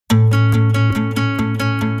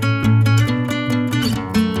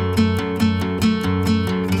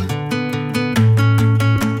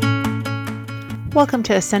Welcome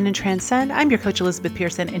to Ascend and Transcend. I'm your coach, Elizabeth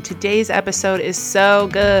Pearson, and today's episode is so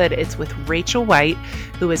good. It's with Rachel White,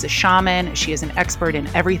 who is a shaman. She is an expert in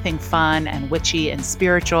everything fun and witchy and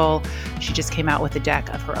spiritual. She just came out with a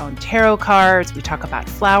deck of her own tarot cards. We talk about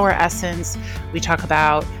flower essence. We talk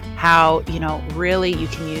about how, really you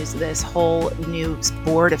can use this whole new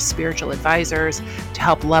board of spiritual advisors to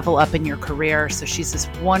help level up in your career. So she's this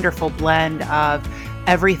wonderful blend of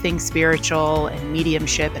everything spiritual and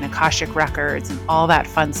mediumship and Akashic records and all that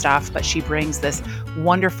fun stuff, but she brings this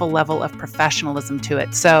wonderful level of professionalism to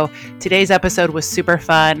it. So today's episode was super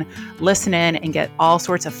fun. Listen in and get all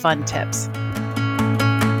sorts of fun tips.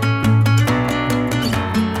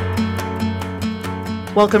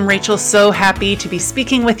 Welcome, Rachel. So happy to be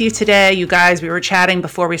speaking with you today. You guys, we were chatting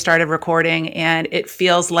before we started recording, and it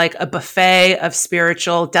feels like a buffet of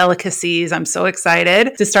spiritual delicacies. I'm so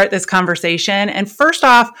excited to start this conversation. And first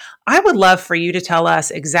off, I would love for you to tell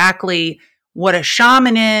us exactly what a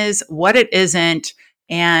shaman is, what it isn't.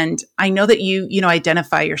 And I know that you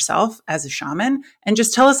identify yourself as a shaman, and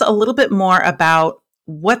just tell us a little bit more about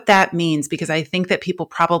what that means, because I think that people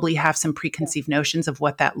probably have some preconceived notions of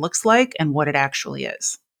what that looks like and what it actually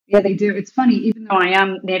is. Yeah, they do. It's funny, even though I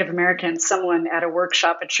am Native American, someone at a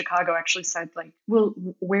workshop in Chicago actually said, well,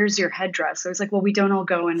 where's your headdress? I was like, well, we don't all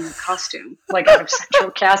go in costume, out of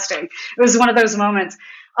sexual casting. It was one of those moments.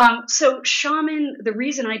 So shaman, the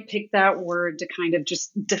reason I picked that word to kind of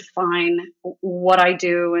just define what I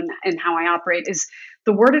do and how I operate is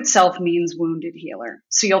the word itself means wounded healer.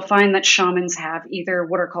 So you'll find that shamans have either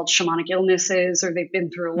what are called shamanic illnesses, or they've been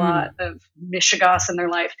through a lot of mishigas in their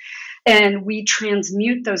life. And we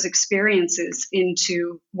transmute those experiences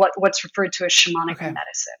into what's referred to as shamanic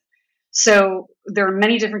medicine. So there are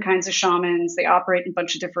many different kinds of shamans. They operate in a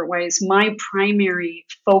bunch of different ways. My primary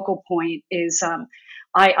focal point is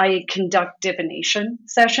I conduct divination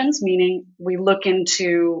sessions, meaning we look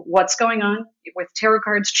into what's going on with tarot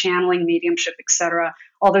cards, channeling, mediumship, etc.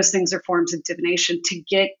 All those things are forms of divination to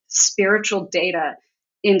get spiritual data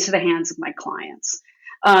into the hands of my clients.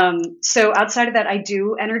 So outside of that, I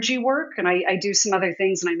do energy work and I do some other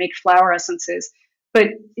things and I make flower essences. But,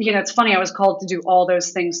 it's funny, I was called to do all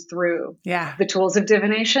those things through the tools of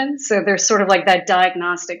divination. So there's sort of like that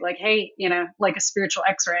diagnostic, hey, like a spiritual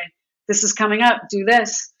x-ray. This is coming up, do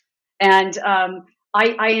this. And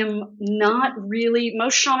I am not really,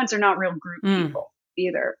 most shamans are not real group people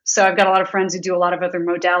either. So I've got a lot of friends who do a lot of other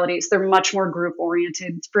modalities. They're much more group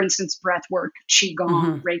oriented. For instance, breath work,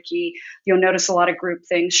 Qigong, Reiki. You'll notice a lot of group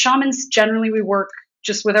things. Shamans, generally we work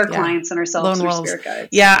just with our clients and ourselves through spirit guides.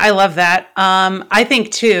 Yeah, I love that. I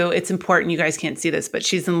think too, it's important, you guys can't see this, but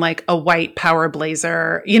she's in a white power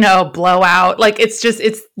blazer, blowout.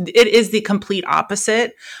 It is the complete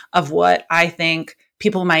opposite of what I think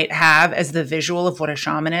people might have as the visual of what a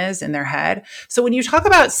shaman is in their head. So when you talk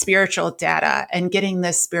about spiritual data and getting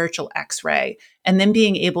this spiritual x-ray and then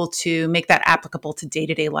being able to make that applicable to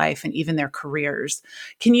day-to-day life and even their careers,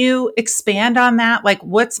 can you expand on that?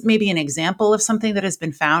 What's maybe an example of something that has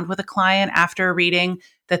been found with a client after a reading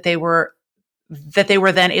that they were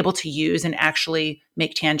then able to use and actually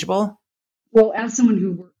make tangible? Well, as someone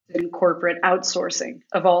who worked in corporate outsourcing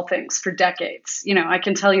of all things for decades, I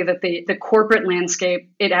can tell you that the corporate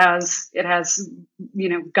landscape, it has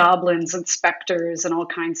goblins and specters and all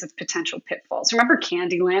kinds of potential pitfalls. Remember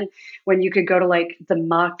Candyland, when you could go to the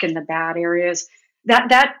muck and the bad areas?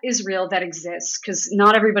 That is real, that exists, because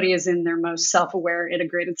not everybody is in their most self-aware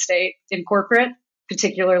integrated state in corporate,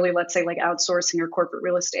 particularly let's say outsourcing or corporate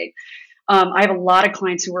real estate. I have a lot of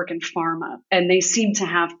clients who work in pharma, and they seem to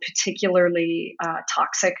have particularly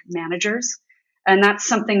toxic managers. And that's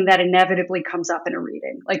something that inevitably comes up in a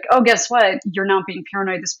reading. Oh, guess what? You're not being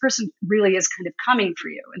paranoid. This person really is kind of coming for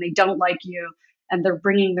you, and they don't like you, and they're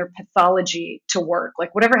bringing their pathology to work.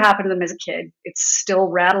 Whatever happened to them as a kid, it's still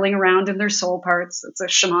rattling around in their soul parts. It's a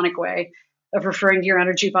shamanic way of referring to your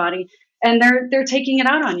energy body. And they're taking it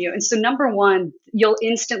out on you. And so number one, you'll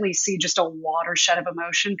instantly see just a watershed of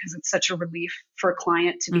emotion because it's such a relief for a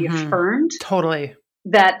client to be affirmed. Totally.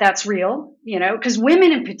 That's real, because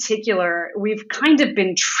women in particular, we've kind of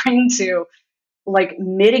been trained to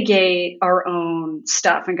mitigate our own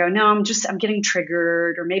stuff and go, no, I'm getting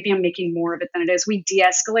triggered, or maybe I'm making more of it than it is. We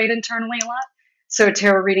de-escalate internally a lot. So a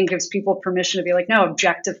tarot reading gives people permission to be no,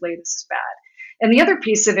 objectively, this is bad. And the other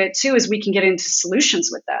piece of it too is we can get into solutions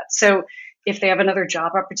with that. So if they have another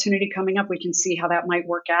job opportunity coming up, we can see how that might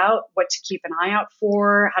work out, what to keep an eye out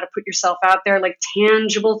for, how to put yourself out there,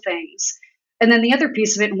 tangible things. And then the other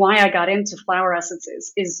piece of it, and why I got into flower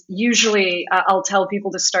essences, is usually I'll tell people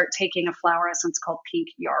to start taking a flower essence called Pink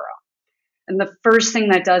Yarrow. And the first thing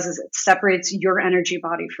that does is it separates your energy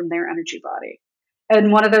body from their energy body.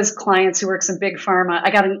 And one of those clients who works in big pharma,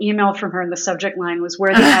 I got an email from her and the subject line was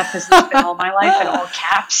where the F has this been all my life in all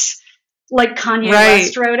caps. Like Kanye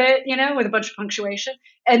West Right. wrote it, with a bunch of punctuation.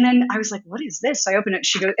 And then I was like, what is this? So I opened it.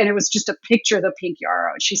 She goes, and it was just a picture of the pink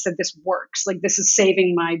yarrow. And she said, this works. Like, this is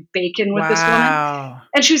saving my bacon with this woman. Wow.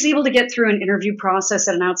 And she was able to get through an interview process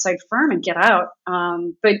at an outside firm and get out.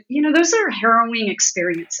 But, those are harrowing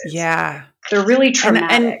experiences. Yeah. They're really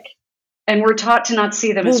traumatic. And we're taught to not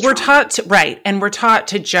see them as we're trauma. taught to, right. And we're taught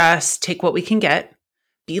to just take what we can get,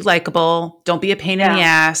 be likable, don't be a pain in the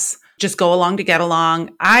ass, just go along to get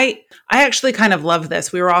along. I actually kind of love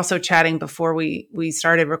this. We were also chatting before we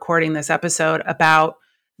started recording this episode about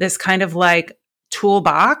this kind of like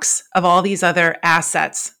toolbox of all these other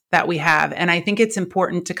assets that we have. And I think it's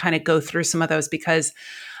important to kind of go through some of those because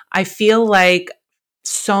I feel like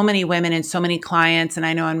so many women and so many clients, and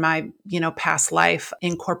I know in my, past life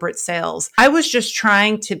in corporate sales, I was just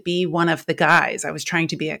trying to be one of the guys. I was trying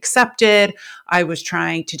to be accepted. I was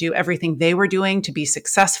trying to do everything they were doing to be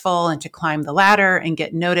successful and to climb the ladder and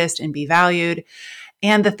get noticed and be valued.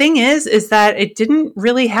 And the thing is that it didn't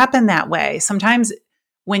really happen that way. Sometimes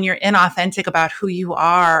when you're inauthentic about who you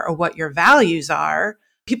are or what your values are,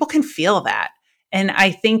 people can feel that. And I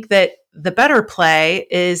think that the better play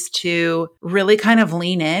is to really kind of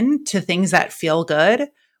lean in to things that feel good,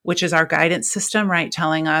 which is our guidance system, right?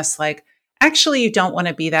 Telling us like, actually, you don't want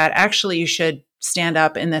to be that. Actually, you should stand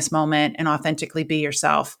up in this moment and authentically be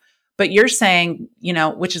yourself. But you're saying,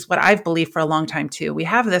 which is what I've believed for a long time too. We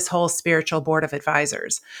have this whole spiritual board of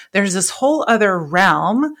advisors. There's this whole other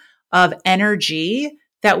realm of energy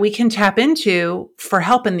that we can tap into for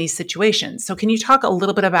help in these situations. So can you talk a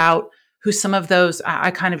little bit about who some of those,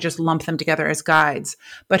 I kind of just lump them together as guides,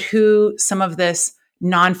 but who some of this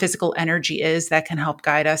non-physical energy is that can help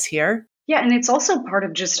guide us here? Yeah, and it's also part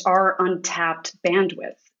of just our untapped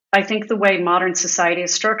bandwidth. I think the way modern society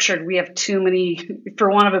is structured, we have too many,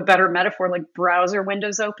 for want of a better metaphor, like browser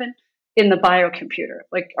windows open in the biocomputer,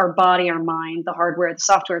 like our body, our mind, the hardware, the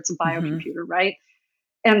software, it's a biocomputer, right?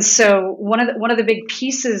 And so one of the big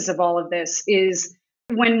pieces of all of this is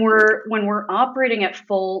when we're operating at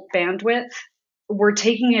full bandwidth, we're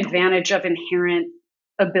taking advantage of inherent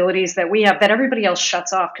abilities that we have that everybody else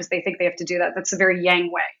shuts off because they think they have to do that. That's a very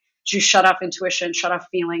yang way. You shut off intuition, shut off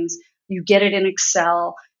feelings. You get it in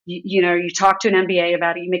Excel. You talk to an MBA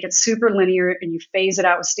about it. You make it super linear and you phase it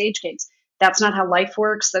out with stage gates. That's not how life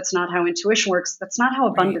works. That's not how intuition works. That's not how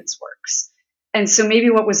abundance works. And so maybe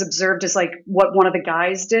what was observed is like what one of the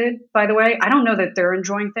guys did, by the way. I don't know that they're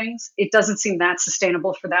enjoying things. It doesn't seem that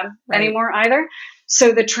sustainable for them anymore either.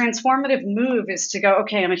 So the transformative move is to go,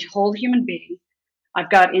 okay, I'm a whole human being. I've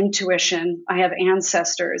got intuition. I have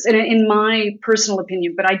ancestors. And in my personal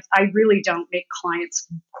opinion, but I really don't make clients,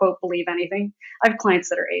 quote, believe anything. I have clients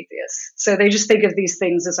that are atheists. So they just think of these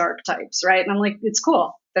things as archetypes, right? And I'm like, it's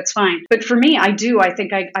cool. That's fine. But for me, I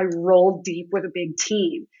think I roll deep with a big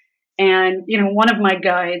team. And, one of my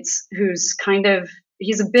guides who's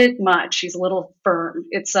he's a bit much, he's a little firm.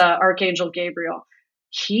 It's Archangel Gabriel.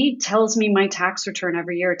 He tells me my tax return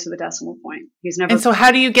every year to the decimal point. He's never. And so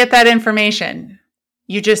how do you get that information?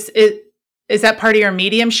 Is that part of your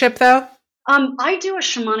mediumship though? I do a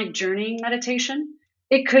shamanic journey meditation.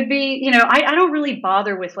 It could be, I don't really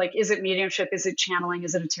bother with like, is it mediumship? Is it channeling?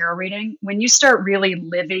 Is it a tarot reading? When you start really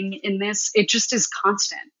living in this, it just is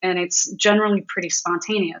constant and it's generally pretty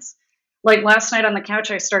spontaneous. Like last night on the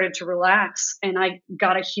couch, I started to relax and I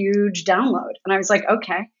got a huge download and I was like,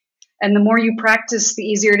 okay. And the more you practice, the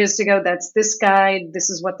easier it is to go, that's this guide.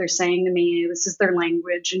 This is what they're saying to me. This is their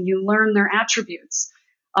language. And you learn their attributes.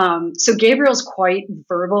 So Gabriel's quite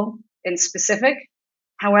verbal and specific.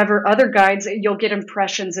 However, other guides, you'll get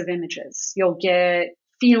impressions of images. You'll get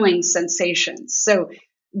feelings, sensations. So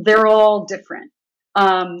they're all different.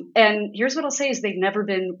 And here's what I'll say is they've never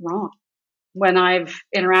been wrong when I've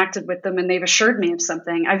interacted with them and they've assured me of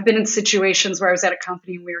something. I've been in situations where I was at a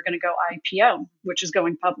company and we were going to go IPO, which is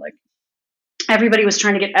going public. Everybody was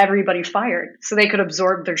trying to get everybody fired so they could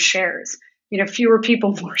absorb their shares. Fewer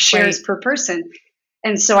people, more shares per person.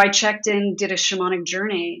 And so I checked in, did a shamanic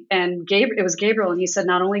journey, and it was Gabriel, and he said,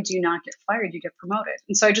 not only do you not get fired, you get promoted.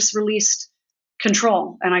 And so I just released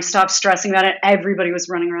control, and I stopped stressing about it. Everybody was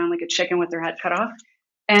running around like a chicken with their head cut off,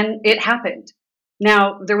 and it happened.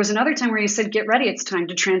 Now, there was another time where he said, get ready, it's time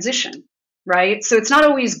to transition, right? So it's not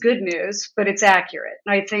always good news, but it's accurate.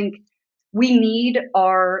 And I think we need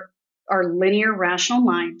our linear, rational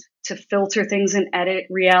mind to filter things and edit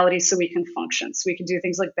reality so we can function. So we can do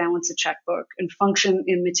things like balance a checkbook and function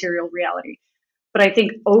in material reality. But I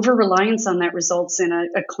think over-reliance on that results in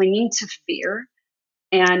a clinging to fear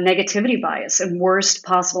and negativity bias and worst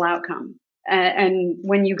possible outcome. And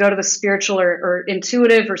when you go to the spiritual or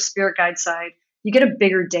intuitive or spirit guide side, you get a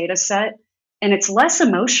bigger data set, and it's less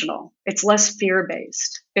emotional. It's less fear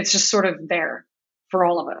based. It's just sort of there for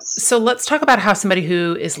all of us. So let's talk about how somebody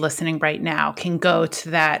who is listening right now can go to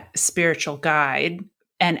that spiritual guide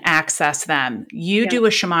and access them. You Yeah. do a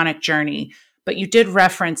shamanic journey, but you did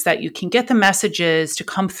reference that you can get the messages to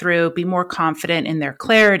come through, be more confident in their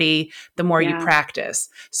clarity the more you Yeah. practice.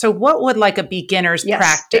 So what would like a beginner's Yes.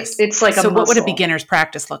 practice? It's like a So what would a muscle. beginner's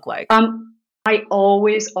practice look like? I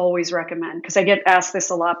always recommend, because I get asked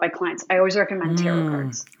this a lot by clients, I always recommend tarot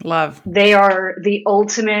cards. Love. They are the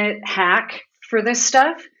ultimate hack for this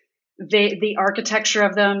stuff. The architecture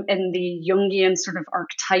of them and the Jungian sort of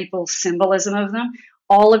archetypal symbolism of them,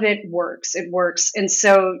 all of it works. It works. And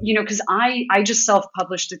so, because I just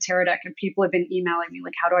self-published a tarot deck, and people have been emailing me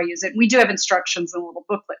like, how do I use it? And we do have instructions in a little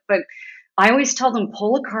booklet, but I always tell them,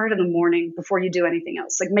 pull a card in the morning before you do anything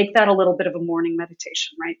else. Like, make that a little bit of a morning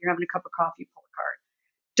meditation, right? You're having a cup of coffee, pull a card.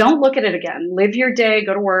 Don't look at it again. Live your day,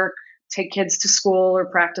 go to work, take kids to school or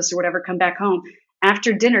practice or whatever, come back home.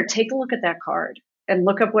 After dinner, take a look at that card and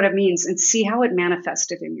look up what it means and see how it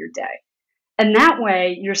manifested in your day. And that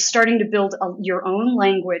way, you're starting to build your own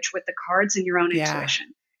language with the cards and your own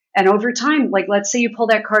intuition. And over time, like, let's say you pull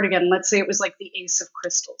that card again. Let's say it was like the Ace of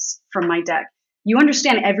Crystals from my deck. You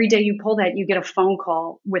understand every day you pull that, you get a phone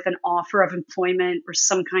call with an offer of employment or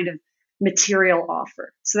some kind of material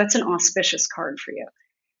offer. So that's an auspicious card for you.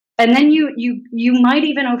 And then you might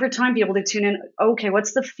even over time be able to tune in, okay,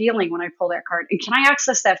 what's the feeling when I pull that card? And can I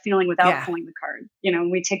access that feeling without pulling the card?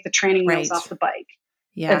 And we take the training wheels off the bike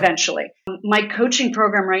eventually. My coaching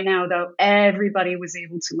program right now, though, everybody was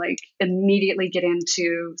able to like immediately get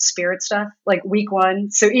into spirit stuff, like week 1.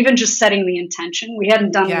 So even just setting the intention, we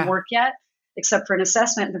hadn't done the work yet, except for an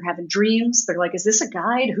assessment. They're having dreams. They're like, is this a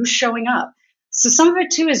guide? Who's showing up? So some of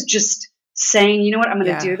it too is just saying, you know what, I'm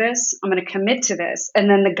going to do this. I'm going to commit to this. And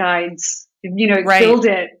then the guides, build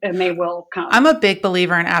it and they will come. I'm a big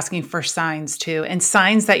believer in asking for signs too, and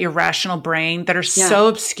signs that your rational brain that are so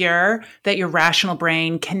obscure that your rational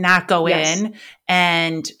brain cannot go in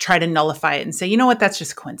and try to nullify it and say, you know what, that's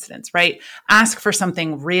just coincidence, right? Ask for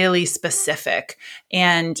something really specific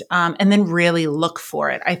and then really look for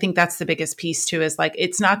it. I think that's the biggest piece too, is like,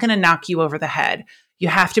 it's not going to knock you over the head. You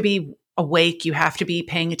have to be awake. You have to be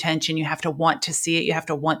paying attention. You have to want to see it. You have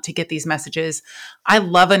to want to get these messages. I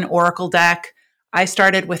love an oracle deck. I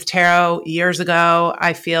started with tarot years ago.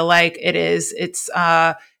 I feel like it's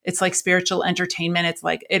like spiritual entertainment.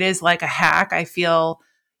 It is like a hack. I feel,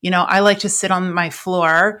 I like to sit on my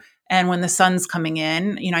floor, and when the sun's coming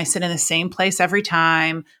in, I sit in the same place every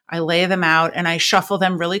time. I lay them out and I shuffle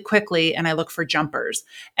them really quickly, and I look for jumpers.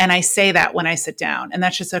 And I say that when I sit down, and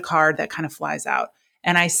that's just a card that kind of flies out.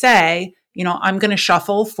 And I say, I'm going to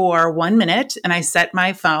shuffle for 1 minute, and I set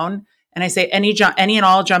my phone and I say any and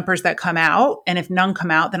all jumpers that come out. And if none come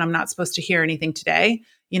out, then I'm not supposed to hear anything today.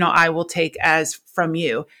 I will take as from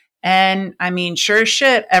you. And I mean, sure as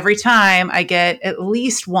shit, every time I get at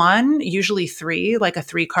least one, usually 3, like a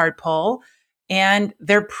 3-card pull, and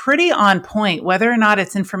they're pretty on point, whether or not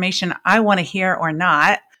it's information I want to hear or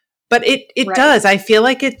not. But it does. I feel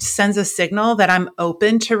like it sends a signal that I'm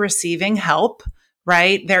open to receiving help.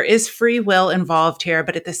 Right? There is free will involved here,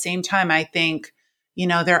 but at the same time, I think,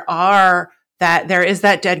 there is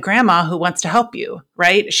that dead grandma who wants to help you,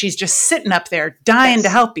 right? She's just sitting up there dying to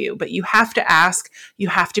help you, but you have to ask, you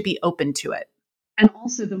have to be open to it. And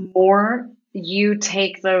also, the more you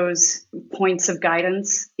take those points of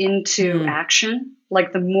guidance into action,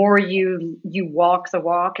 like the more you walk the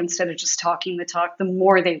walk instead of just talking the talk, the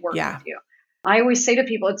more they work with you. I always say to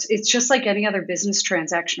people, it's just like any other business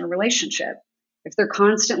transaction or relationship. If they're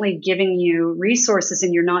constantly giving you resources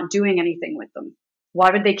and you're not doing anything with them, why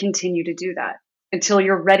would they continue to do that until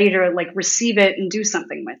you're ready to like receive it and do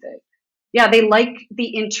something with it? Yeah, they like the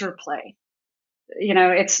interplay.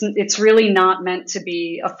 It's really not meant to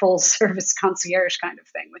be a full service concierge kind of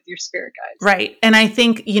thing with your spirit guides. Right. And I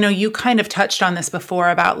think, you kind of touched on this before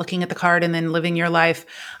about looking at the card and then living your life.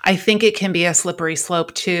 I think it can be a slippery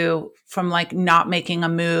slope too, from like not making a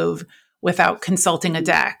move without consulting a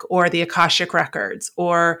deck or the Akashic records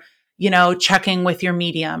or, checking with your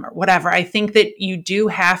medium or whatever. I think that you do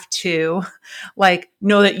have to like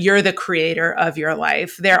know that you're the creator of your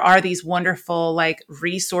life. There are these wonderful like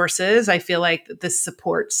resources. I feel like the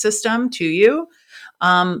support system to you,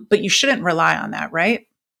 but you shouldn't rely on that, right?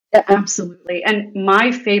 Yeah, absolutely. And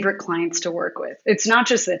my favorite clients to work with, it's not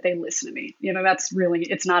just that they listen to me.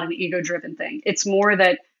 It's not an ego-driven thing. It's more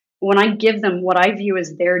that when I give them what I view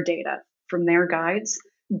as their data from their guides,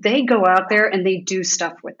 they go out there and they do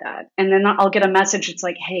stuff with that. And then I'll get a message. It's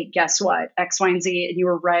like, hey, guess what? X, Y, and Z, and you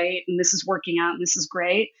were right. And this is working out and this is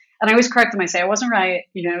great. And I always correct them. I say, I wasn't right.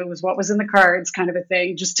 It was what was in the cards kind of a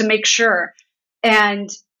thing, just to make sure. And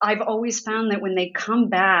I've always found that when they come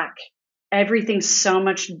back, everything's so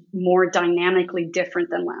much more dynamically different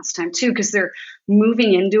than last time too, because they're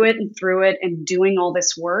moving into it and through it and doing all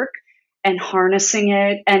this work and harnessing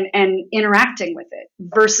it and interacting with it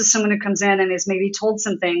versus someone who comes in and is maybe told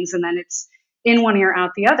some things and then it's in one ear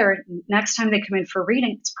out the other. Next time they come in for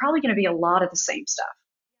reading, it's probably going to be a lot of the same stuff.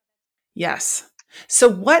 Yes. So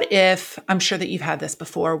what if, I'm sure that you've had this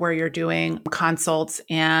before, where you're doing consults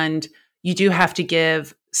and you do have to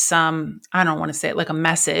give some, I don't want to say it, like a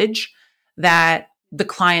message that the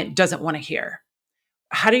client doesn't want to hear.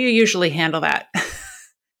 How do you usually handle that?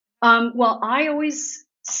 Well, I always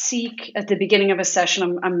seek at the beginning of a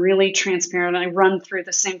session, I'm really transparent. I run through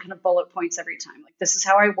the same kind of bullet points every time. Like, this is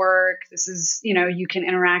how I work. This is, you can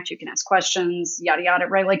interact, you can ask questions, yada, yada,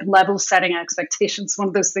 right? Like level setting expectations, one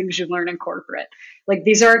of those things you learn in corporate. Like,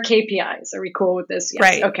 these are our KPIs. Are we cool with this? Yes.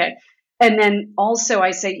 Right. Okay. And then also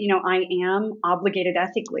I say, I am obligated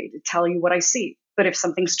ethically to tell you what I see. But if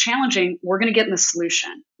something's challenging, we're going to get in the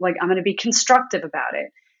solution. Like, I'm going to be constructive about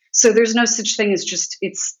it. So there's no such thing as just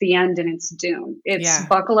it's the end and it's doom. It's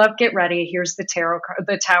buckle up, get ready. Here's the tower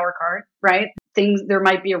card, right? There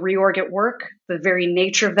might be a reorg at work. The very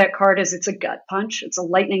nature of that card is it's a gut punch. It's a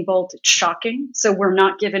lightning bolt. It's shocking. So we're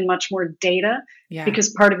not given much more data because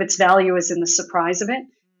part of its value is in the surprise of it.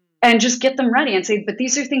 And just get them ready and say, but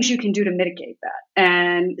these are things you can do to mitigate that.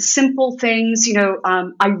 And simple things,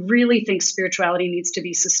 I really think spirituality needs to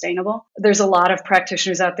be sustainable. There's a lot of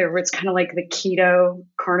practitioners out there where it's kind of like the keto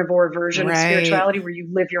carnivore version of spirituality, where you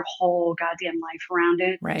live your whole goddamn life around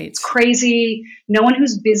it. Right. It's crazy. No one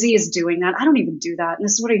who's busy is doing that. I don't even do that. And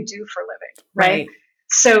this is what I do for a living. Right.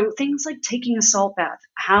 So things like taking a salt bath,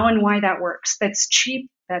 how and why that works. That's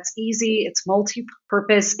cheap. That's easy. It's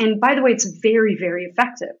multi-purpose. And by the way, it's very, very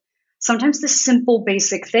effective. Sometimes the simple,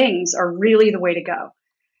 basic things are really the way to go.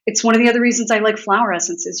 It's one of the other reasons I like flower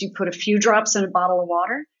essences. You put a few drops in a bottle of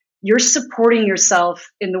water. You're supporting yourself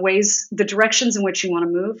in the directions in which you want to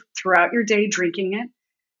move throughout your day, drinking it.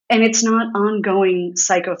 And it's not ongoing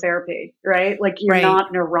psychotherapy, right? Like, you're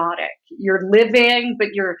not neurotic. You're living, but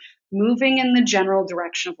you're moving in the general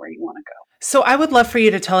direction of where you want to go. So I would love for you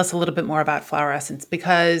to tell us a little bit more about flower essence,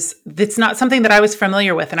 because it's not something that I was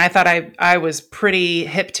familiar with. And I thought I was pretty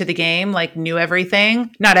hip to the game, like knew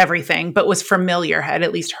everything, not everything, but was familiar, had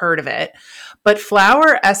at least heard of it. But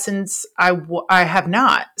flower essence, I have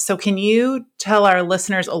not. So can you tell our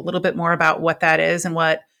listeners a little bit more about what that is and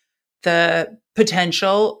what the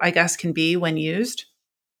potential, I guess, can be when used?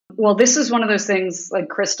 Well, this is one of those things like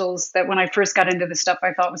crystals that when I first got into this stuff,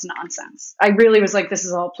 I thought was nonsense. I really was like, this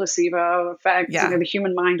is all placebo effect. Yeah. The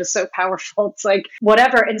human mind is so powerful. It's like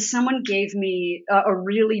whatever. And someone gave me a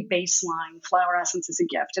really baseline flower essence as a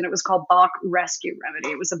gift. And it was called Bach Rescue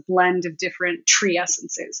Remedy. It was a blend of different tree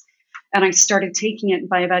essences. And I started taking it.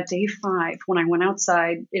 By about day 5, when I went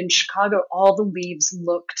outside in Chicago, all the leaves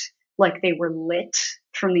looked like they were lit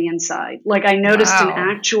from the inside. Like, I noticed an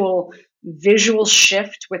actual visual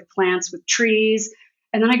shift with plants, with trees.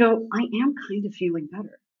 And then I go, I am kind of feeling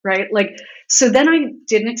better, right? Like, so then I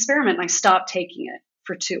did an experiment and I stopped taking it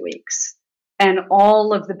for 2 weeks, and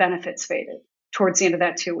all of the benefits faded towards the end of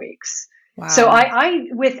that 2 weeks. Wow. So I,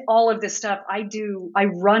 with all of this stuff, I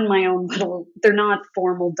run my own little, they're not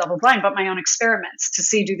formal double blind, but my own experiments to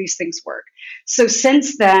see, do these things work? So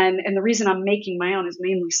since then, and the reason I'm making my own is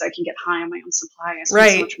mainly so I can get high on my own supply. I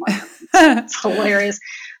spend so much money. It's hilarious.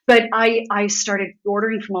 But I started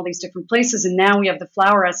ordering from all these different places, and now we have the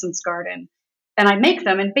flower essence garden, and I make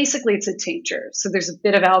them, and basically it's a tincture. So there's a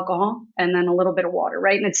bit of alcohol and then a little bit of water,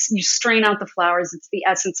 right? And you strain out the flowers. It's the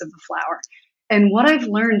essence of the flower. And what I've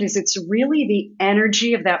learned is it's really the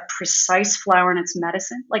energy of that precise flower and its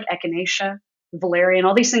medicine, like echinacea, valerian,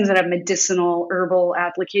 all these things that have medicinal herbal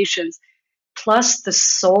applications, plus the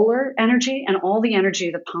solar energy and all the energy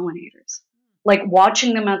of the pollinators. Like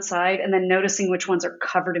watching them outside and then noticing which ones are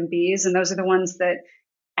covered in bees. And those are the ones that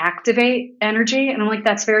activate energy. And I'm like,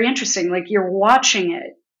 that's very interesting. Like, you're watching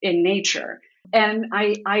it in nature. And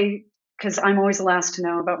because I'm always the last to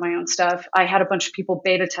know about my own stuff, I had a bunch of people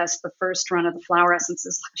beta test the first run of the flower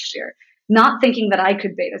essences last year, not thinking that I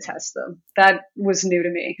could beta test them. That was new to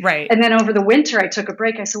me. Right. And then over the winter, I took a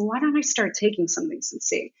break. I said, well, why don't I start taking some of these and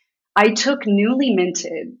see? I took Newly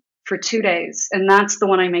Minted for 2 days, and that's the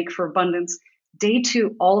one I make for Abundance. Day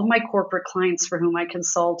 2, all of my corporate clients for whom I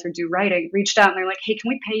consult or do writing reached out, and they're like, hey, can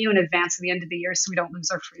we pay you in advance at the end of the year so we don't lose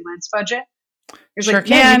our freelance budget? He was Sure like,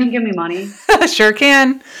 yeah, you can. can give me money. Sure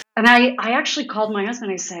can. And I actually called my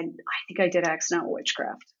husband. I said, I think I did accidental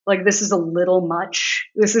witchcraft. Like, this is a little much.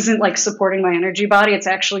 This isn't like supporting my energy body. It's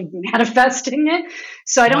actually manifesting it.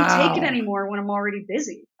 So I don't take it Wow. anymore when I'm already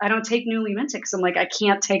busy. I don't take newly minted because I'm like, I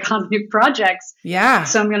can't take on new projects. Yeah.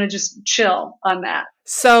 So I'm going to just chill on that.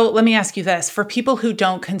 So let me ask you this. For people who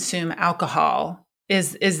don't consume alcohol,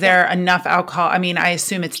 is there enough alcohol? I mean, I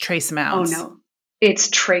assume it's trace Oh, amounts. no. It's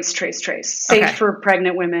trace. Safe Okay. for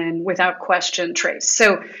pregnant women, without question, trace.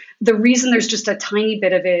 So the reason there's just a tiny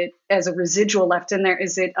bit of it as a residual left in there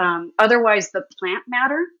is it otherwise the plant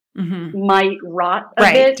matter Mm-hmm. might rot a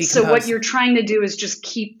Right. bit. So what Decompose. you're trying to do is just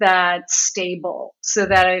keep that stable so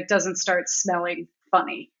that it doesn't start smelling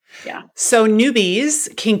funny. Yeah. So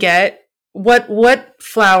newbies can get what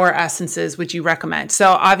flower essences would you recommend?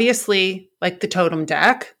 So obviously, like the totem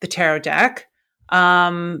deck, the tarot deck.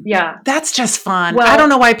 Yeah. That's just fun. Well, I don't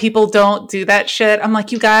know why people don't do that shit. I'm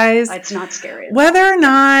like, you guys, it's not scary. whether or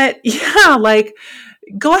not, yeah, like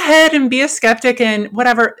go ahead and be a skeptic and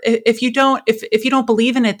whatever. If you don't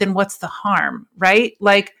believe in it, then what's the harm, right?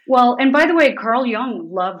 Like, well, and by the way, Carl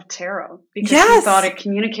Jung loved tarot because he thought it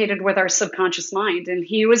communicated with our subconscious mind. And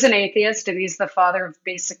he was an atheist, and he's the father of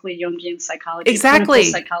basically Jungian psychology, exactly,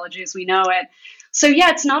 clinical psychology as we know it. So yeah,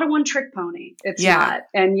 it's not a one-trick pony. It's not.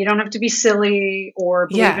 And you don't have to be silly or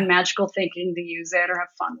believe in magical thinking to use it or have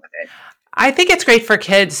fun with it. I think it's great for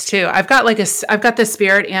kids too. I've got the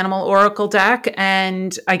Spirit Animal Oracle deck,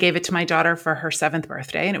 and I gave it to my daughter for her 7th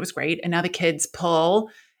birthday, and it was great. And now the kids pull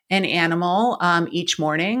an animal each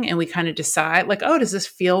morning, and we kind of decide like, oh, does this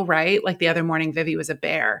feel right? Like the other morning, Vivi was a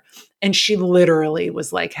bear, and she literally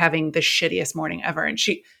was like having the shittiest morning ever. And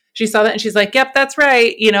she saw that and she's like, yep, that's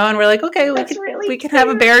right. And we're like, okay, we can have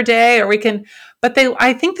a bear day, or we can, but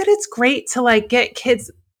I think that it's great to like get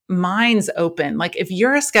kids' minds open. Like if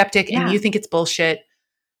you're a skeptic and you think it's bullshit,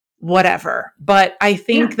 whatever. But I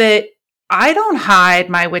think that I don't hide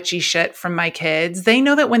my witchy shit from my kids. They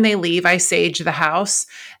know that when they leave, I sage the house,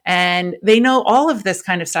 and they know all of this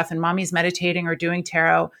kind of stuff, and mommy's meditating or doing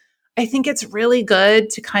tarot. I think it's really good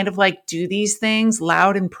to kind of like do these things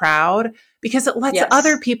loud and proud, because it lets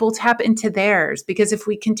other people tap into theirs. Because if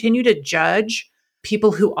we continue to judge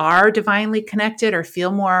people who are divinely connected or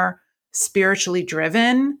feel more spiritually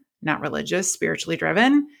driven, not religious, spiritually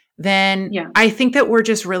driven, then I think that we're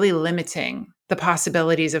just really limiting the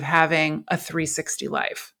possibilities of having a 360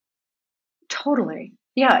 life. Totally.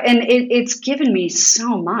 Yeah. And it's given me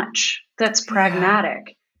so much that's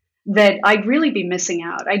pragmatic that I'd really be missing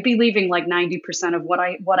out. I'd be leaving like 90% of what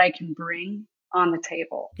I can bring on the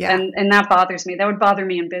table. Yeah. And that bothers me. That would bother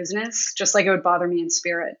me in business, just like it would bother me in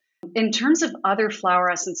spirit. In terms of other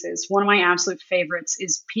flower essences, one of my absolute favorites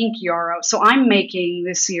is pink yarrow. So I'm making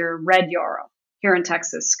this year red yarrow here in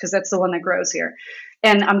Texas because that's the one that grows here.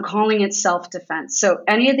 And I'm calling it self-defense. So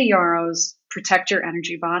any of the yarrows protect your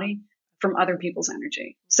energy body from other people's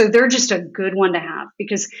energy. So they're just a good one to have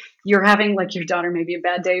because you're having like your daughter, maybe a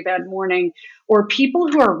bad day, bad morning, or people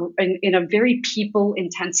who are in a very people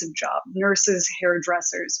intensive job, nurses,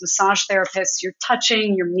 hairdressers, massage therapists, you're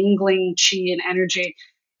touching, you're mingling chi and energy.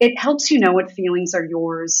 It helps you know what feelings are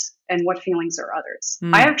yours and what feelings are others.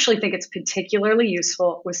 I actually think it's particularly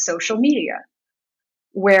useful with social media,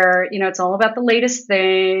 where, it's all about the latest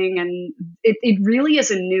thing. And it really is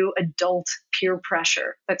a new adult peer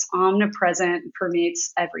pressure that's omnipresent and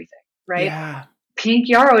permeates everything, right? Yeah. Pink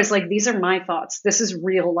yarrow is like, these are my thoughts. This is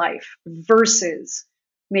real life versus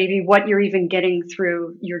maybe what you're even getting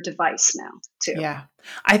through your device now too. Yeah.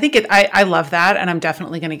 I think I love that. And I'm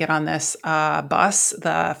definitely going to get on this bus,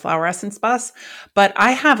 the flower essence bus, but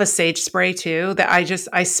I have a sage spray too that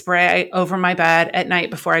I spray over my bed at night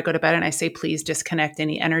before I go to bed. And I say, please disconnect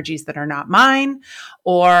any energies that are not mine,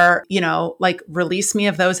 or, like release me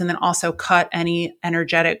of those. And then also cut any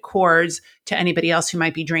energetic cords to anybody else who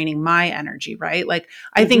might be draining my energy. Right. Like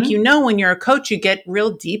I think, when you're a coach, you get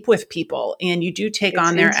real deep with people and you do take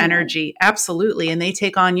on their energy. Absolutely. And they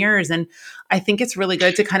take on yours. And I think it's really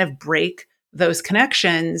good to kind of break those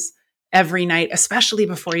connections every night, especially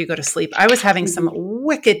before you go to sleep. I was having some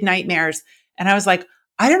wicked nightmares and I was like,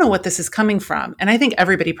 I don't know what this is coming from. And I think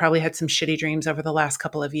everybody probably had some shitty dreams over the last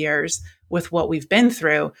couple of years with what we've been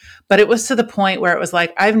through. But it was to the point where it was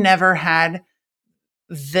like, I've never had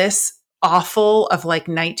this awful of like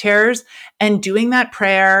night terrors, and doing that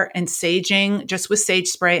prayer and saging just with sage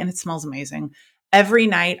spray, and it smells amazing. Every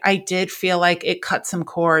night I did feel like it cut some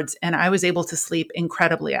cords and I was able to sleep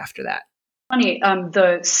incredibly after that. Funny,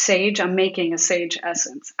 the sage, I'm making a sage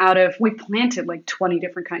essence we planted like 20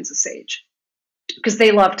 different kinds of sage because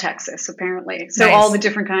they love Texas apparently. So all the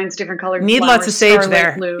different kinds, different colored Need flowers, lots of sage scarlet,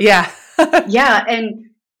 there. blue. Yeah. Yeah, and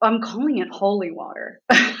I'm calling it holy water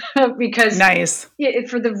because Nice.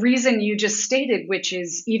 for the reason you just stated, which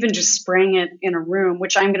is even just spraying it in a room,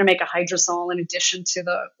 which I'm going to make a hydrosol in addition to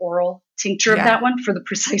the oral tincture of Yeah, that one for the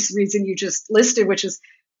precise reason you just listed, which is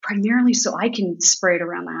primarily so I can spray it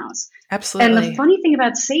around the house. And the absolutely. funny thing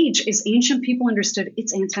about sage is ancient people understood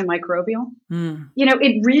it's antimicrobial. Mm.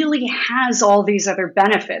 It really has all these other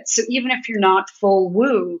benefits. So even if you're not full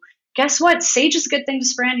woo, guess what? Sage is a good thing to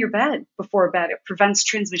spray on your bed before bed. It prevents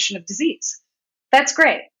transmission of disease. That's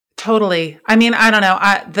great. Totally. I mean, I don't know.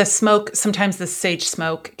 The smoke, sometimes the sage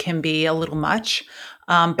smoke can be a little much.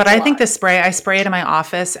 But It's a I think lot. I spray it in my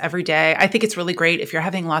office every day. I think it's really great if you're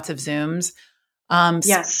having lots of Zooms,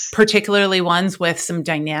 Yes. particularly ones with some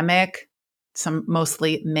dynamic, some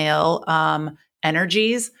mostly male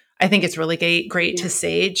energies. I think it's really great to Yeah.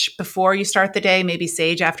 sage before you start the day, maybe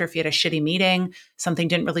sage after if you had a shitty meeting, something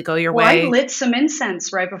didn't really go your Well, I way. lit some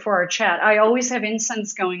incense right before our chat. I always have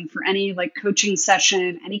incense going for any like coaching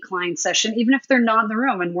session, any client session, even if they're not in the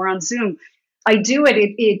room and we're on Zoom. I do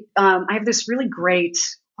it. I have this really great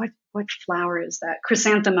what flower is that?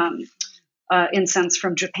 Chrysanthemum incense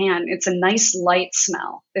from Japan. It's a nice light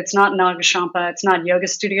smell. It's not Nagashampa. It's not yoga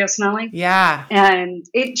studio smelling. Yeah. And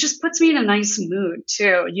it just puts me in a nice mood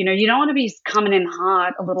too. You don't want to be coming in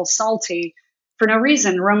hot, a little salty for no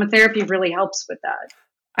reason. Aromatherapy really helps with that.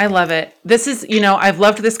 I love it. This is, I've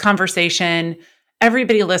loved this conversation.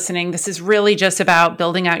 Everybody listening, this is really just about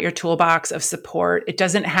building out your toolbox of support. It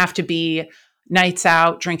doesn't have to be nights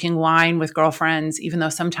out drinking wine with girlfriends, even though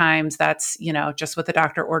sometimes that's, just what the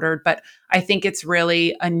doctor ordered. But I think it's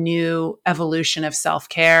really a new evolution of self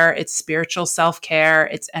care. It's spiritual self care,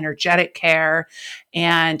 it's energetic care.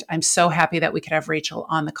 And I'm so happy that we could have Rachel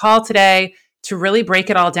on the call today to really break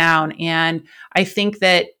it all down. And I think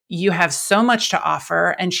that you have so much to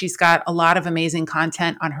offer, and she's got a lot of amazing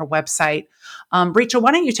content on her website. Rachel,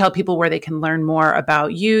 why don't you tell people where they can learn more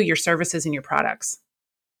about you, your services, and your products?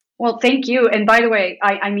 Well, thank you. And by the way,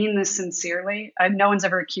 I mean this sincerely. No one's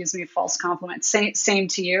ever accused me of false compliments. Same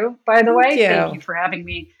to you, by the Thank way. Thank you. you for having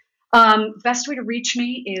me. Best way to reach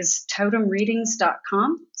me is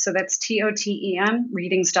totemreadings.com. So that's TOTEM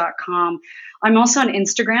readings.com. I'm also on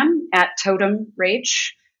Instagram at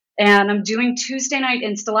totemrach. And I'm doing Tuesday night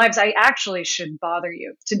Insta Lives. I actually should bother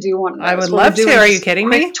you to do one of I would those where we're love to. doing Are you just kidding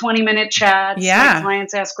quick me? 20-minute chats. My Yeah.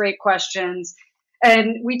 clients ask great questions.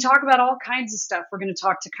 And we talk about all kinds of stuff. We're going to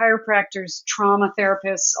talk to chiropractors, trauma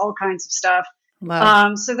therapists, all kinds of stuff.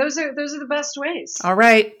 Love. So those are the best ways. All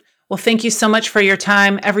right. Well, thank you so much for your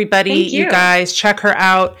time. Everybody, Thank you you. guys, check her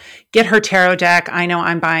out. Get her tarot deck. I know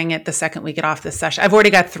I'm buying it the second we get off this session. I've already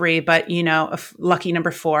got 3, but lucky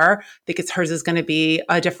number 4. I think hers is going to be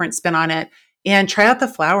a different spin on it. And try out the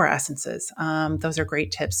flower essences. Those are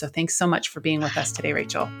great tips. So thanks so much for being with us today,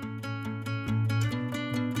 Rachel.